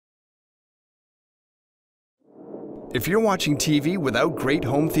If you're watching TV without great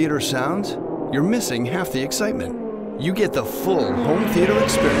home theater sound, you're missing half the excitement. You get the full home theater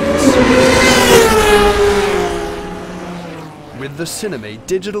experience with the Cinemate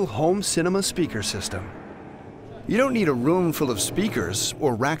digital home cinema speaker system. You don't need a room full of speakers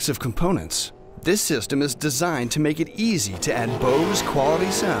or racks of components. This system is designed to make it easy to add BOSE quality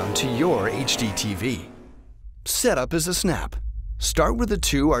sound to your HD TV. Setup is a snap. Start with the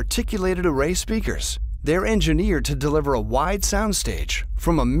 2 articulated array speakers. They're engineered to deliver a wide soundstage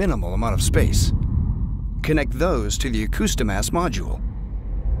from a minimal amount of space. Connect those to the Acoustimass module.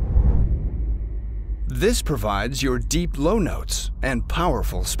 This provides your deep low notes and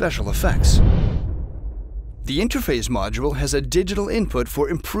powerful special effects. The interface module has a digital input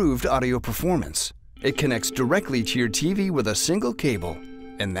for improved audio performance. It connects directly to your TV with a single cable,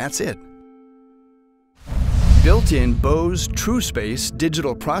 and that's it. Built-in BOSE TrueSpace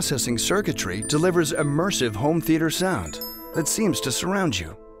digital processing circuitry delivers immersive home theater sound that seems to surround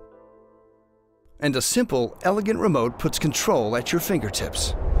you. And a simple, elegant remote puts control at your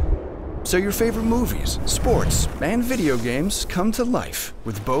fingertips. So your favorite movies, sports, and video games come to life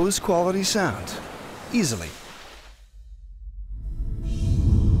with BOSE quality sound, easily.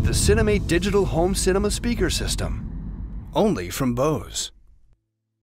 The Cinemate digital home cinema speaker system, only from BOSE.